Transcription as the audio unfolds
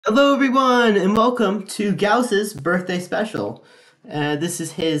Hello, everyone, and welcome to Gauss's birthday special. This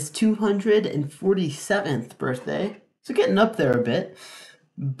is his 247th birthday, so getting up there a bit.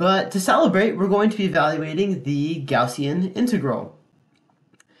 But to celebrate, we're going to be evaluating the Gaussian integral.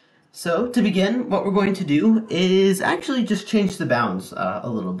 So, to begin, what we're going to do is actually just change the bounds a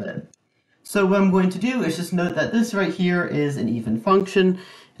little bit. So, what I'm going to do is just note that this right here is an even function,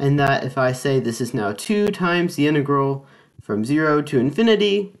 and that if I say this is now 2 times the integral from 0 to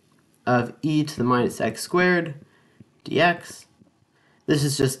infinity of e to the minus x squared dx. This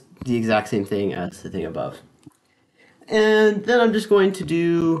is just the exact same thing as the thing above. And then I'm just going to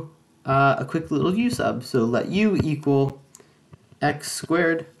do a quick little u sub. So let u equal x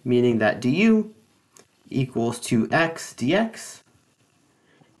squared, meaning that du equals 2x dx.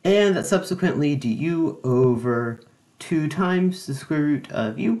 And that subsequently du over 2 times the square root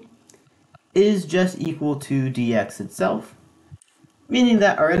of u is just equal to dx itself. Meaning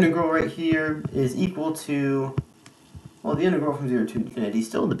that our integral right here is equal to, well, the integral from 0 to infinity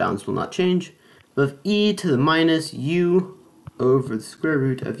still, the bounds will not change, but of e to the minus u over the square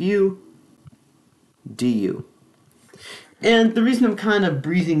root of u du. And the reason I'm kind of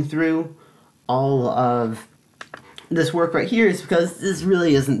breezing through all of this work right here is because this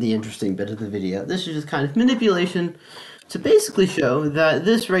really isn't the interesting bit of the video. This is just kind of manipulation to basically show that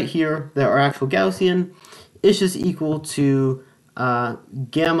this right here, that our actual Gaussian, is just equal to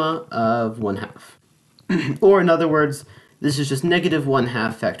gamma of 1/2. Or in other words, this is just negative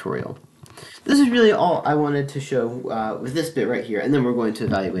 1/2 factorial. This is really all I wanted to show with this bit right here, and then we're going to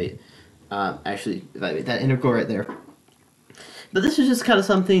evaluate that integral right there. But this is just kind of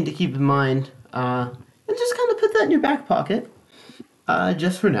something to keep in mind, and just kind of put that in your back pocket,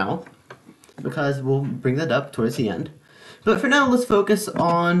 just for now, because we'll bring that up towards the end. But for now, let's focus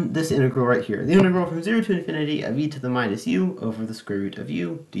on this integral right here. The integral from 0 to infinity of e to the minus u over the square root of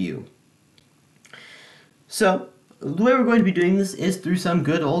u du. So, the way we're going to be doing this is through some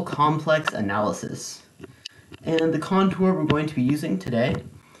good old complex analysis. And the contour we're going to be using today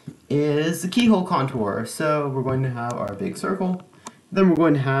is the keyhole contour. So we're going to have our big circle. Then we're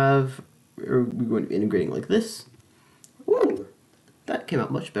going to be integrating like this. Ooh, that came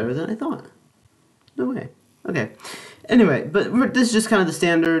out much better than I thought. No way. Okay. Anyway, but this is just kind of the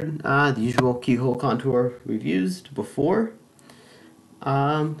standard, the usual keyhole contour we've used before.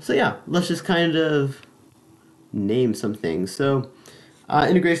 So yeah, let's just kind of name some things. So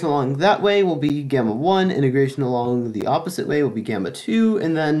integration along that way will be gamma 1, integration along the opposite way will be gamma 2,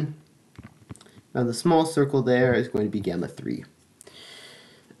 and then around the small circle there is going to be gamma 3.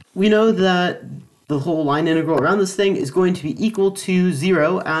 We know that the whole line integral around this thing is going to be equal to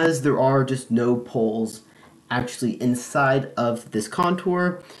 0, as there are just no poles actually inside of this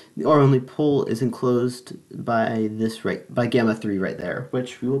contour. Our only pole is enclosed by by gamma 3 right there,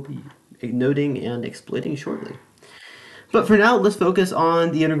 which we will be noting and exploiting shortly. But for now, let's focus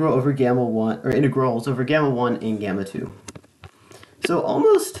on the integral over gamma 1, or integrals over gamma 1 and gamma 2. So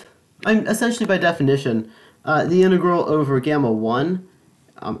essentially by definition, the integral over gamma 1,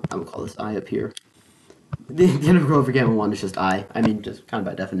 I'm going to call this I up here. The integral over gamma 1 is just I. I mean, just kind of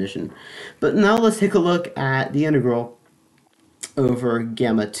by definition. But now let's take a look at the integral over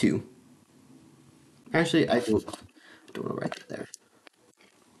gamma 2. Actually, I don't want to write that there.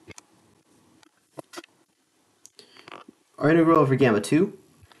 Our integral over gamma 2.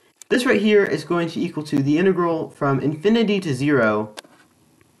 This right here is going to equal to the integral from infinity to 0.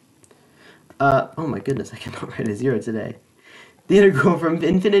 Oh my goodness, I cannot write a 0 today. The integral from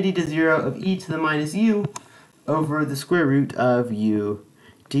infinity to 0 of e to the minus u over the square root of u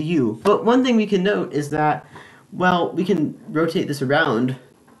du. But one thing we can note is that, well, we can rotate this around,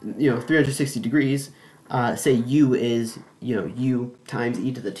 360 degrees. Say u is, u times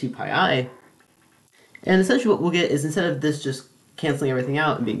e to the 2 pi I. And essentially what we'll get is, instead of this just canceling everything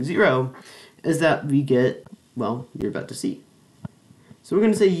out and being 0, is that we get, well, you're about to see. So we're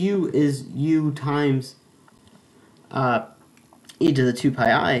going to say u is u times e to the 2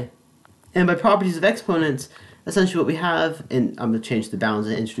 pi I. And by properties of exponents, essentially what we have, and I'm going to change the bounds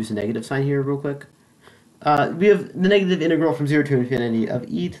and introduce a negative sign here real quick. We have the negative integral from 0 to infinity of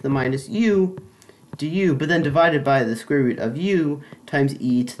e to the minus u du, but then divided by the square root of u times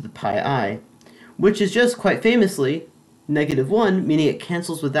e to the pi I, which is just quite famously negative 1, meaning it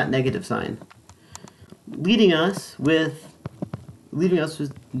cancels with that negative sign, leaving us with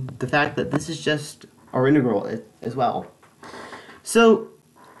the fact that this is just our integral as well. So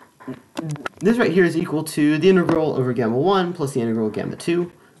this right here is equal to the integral over gamma 1 plus the integral of gamma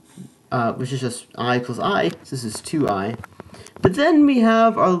 2, which is just I plus I, so this is 2I. But then we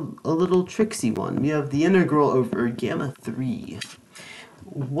have a little tricksy one. We have the integral over gamma 3.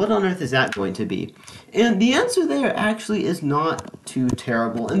 what on earth is that going to be? And the answer there actually is not too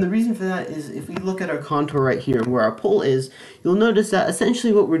terrible. And the reason for that is if we look at our contour right here where our pole is, you'll notice that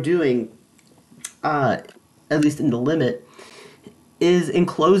essentially what we're doing, at least in the limit, is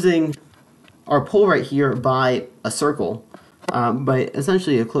enclosing our pole right here by a circle, by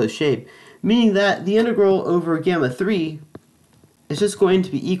essentially a closed shape, meaning that the integral over gamma 3 is just going to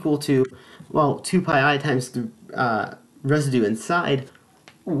be equal to, well, 2 pi I times the residue inside,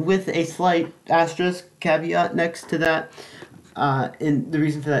 with a slight asterisk caveat next to that. And the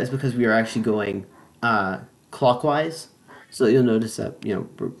reason for that is because we are actually going clockwise. So you'll notice that,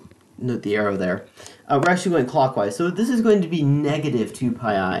 note the arrow there. We're actually going clockwise. So this is going to be negative 2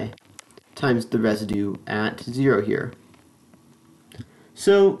 pi I times the residue at 0 here.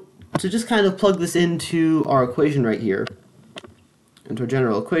 So to just kind of plug this into our equation right here, into our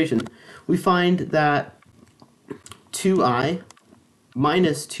general equation, we find that 2I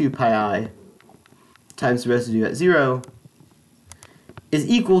minus 2 pi I times the residue at 0 is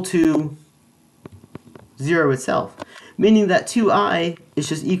equal to 0 itself, meaning that 2I is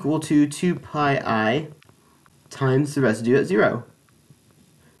just equal to 2 pi I times the residue at 0.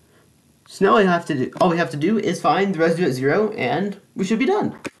 So now all we have to do is find the residue at 0, and we should be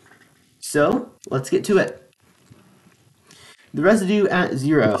done. So let's get to it. The residue at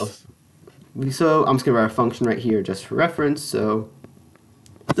 0. So I'm just going to write a function right here just for reference. So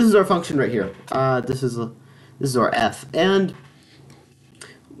this is our function right here. This is our f. And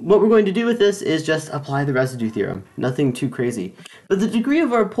what we're going to do with this is just apply the residue theorem. Nothing too crazy. But the degree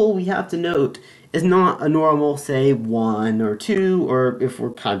of our pole, we have to note, is not a normal, say, 1 or 2, or if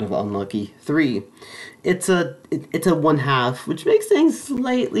we're kind of unlucky, 3. It's a 1/2, which makes things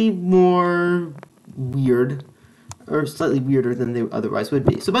slightly more weird, or slightly weirder than they otherwise would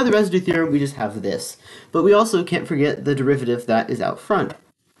be. So by the residue theorem, we just have this. But we also can't forget the derivative that is out front.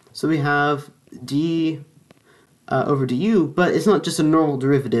 So we have d over du, but it's not just a normal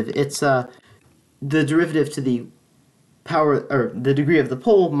derivative. It's the derivative to the power, or the degree of the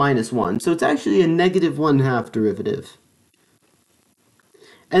pole minus 1. So it's actually a negative 1/2 derivative.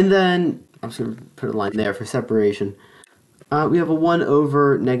 And then, I'm just going to put a line there for separation. We have a 1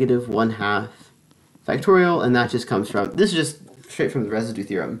 over negative 1/2 factorial, and that just comes from, this is just straight from the residue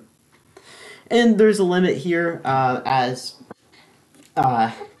theorem. And there's a limit here as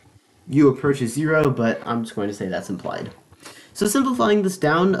u approaches 0, but I'm just going to say that's implied. So simplifying this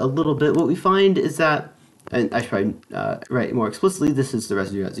down a little bit, what we find is that, and I should probably write more explicitly, this is the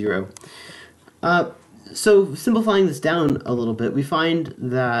residue at 0. So simplifying this down a little bit, we find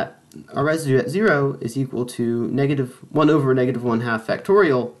that our residue at 0 is equal to 1 over negative 1/2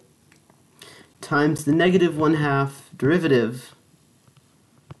 factorial times the negative 1/2 derivative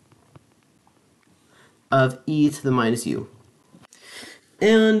of e to the minus u.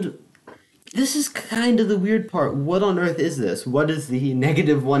 And this is kind of the weird part. What on earth is this? What is the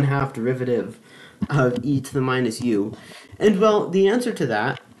negative 1/2 derivative of e to the minus u? And well, the answer to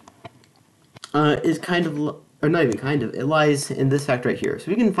that is kind of, or not even kind of, it lies in this fact right here.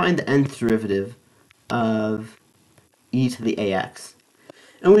 So we can find the nth derivative of e to the ax.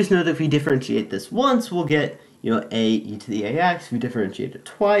 And we just know that if we differentiate this once, we'll get, a e to the ax. If we differentiate it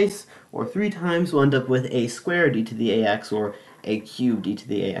twice or 3 times, we'll end up with a squared e to the ax or a cubed e to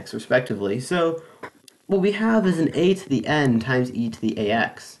the ax, respectively. So what we have is an a to the n times e to the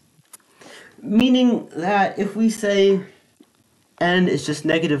ax. Meaning that if we say n is just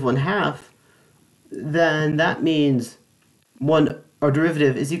negative 1/2, then that means our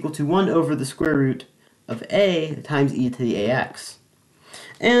derivative is equal to 1 over the square root of a times e to the ax.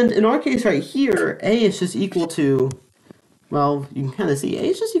 And in our case right here, a is just equal to, well, you can kind of see, a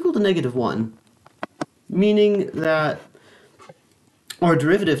is just equal to negative 1. Meaning that our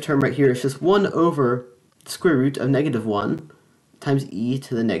derivative term right here is just 1 over the square root of negative 1 times e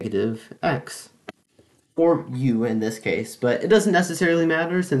to the negative x. Or u in this case, but it doesn't necessarily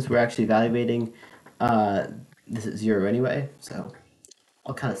matter since we're actually evaluating this at 0 anyway. So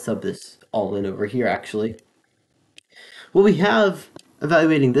I'll kind of sub this all in over here actually. What we have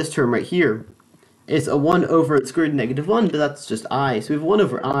evaluating this term right here is a 1 over the square root of negative 1, but that's just I. So we have 1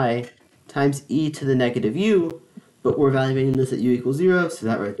 over I times e to the negative u, but we're evaluating this at u equals 0, so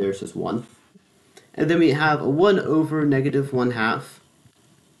that right there is just 1. And then we have a 1 over negative 1/2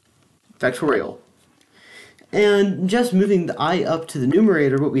 factorial. And just moving the I up to the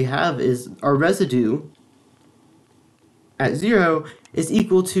numerator, what we have is our residue at 0 is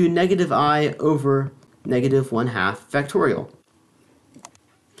equal to negative I over negative 1/2 factorial.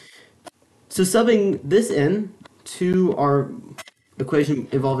 So subbing this in to our equation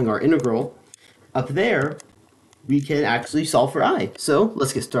involving our integral, up there, we can actually solve for I. So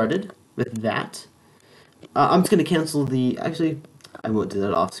let's get started with that. I'm just going to cancel the, actually, I won't do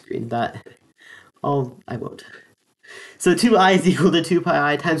that off screen. I won't. So 2I is equal to 2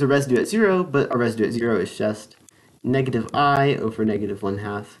 pi I times a residue at 0, but our residue at 0 is just negative I over negative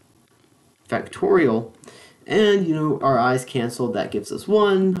 1/2 factorial. And, you know, our i's cancel, that gives us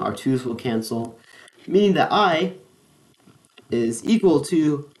 1. Our 2's will cancel, meaning that I is equal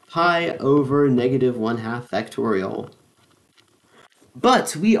to pi over negative 1/2 factorial.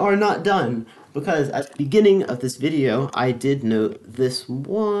 But we are not done, because at the beginning of this video, I did note this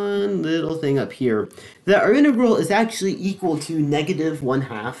one little thing up here, that our integral is actually equal to negative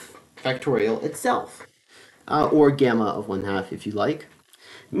 1/2 factorial itself, or gamma of 1/2 if you like.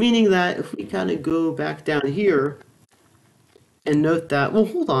 Meaning that if we kind of go back down here and note that, well,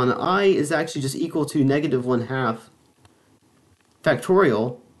 hold on, I is actually just equal to negative 1/2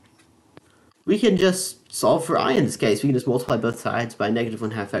 factorial, we can just solve for I in this case. We can just multiply both sides by negative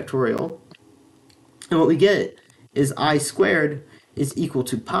 1/2 factorial. And what we get is I squared is equal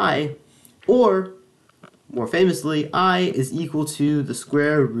to pi, or more famously, I is equal to the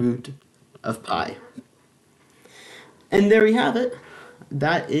square root of pi. And there we have it.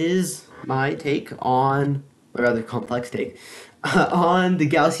 That is my take on, or rather complex take, on the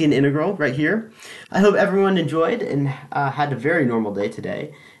Gaussian integral right here. I hope everyone enjoyed and had a very normal day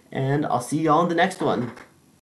today, and I'll see you all in the next one.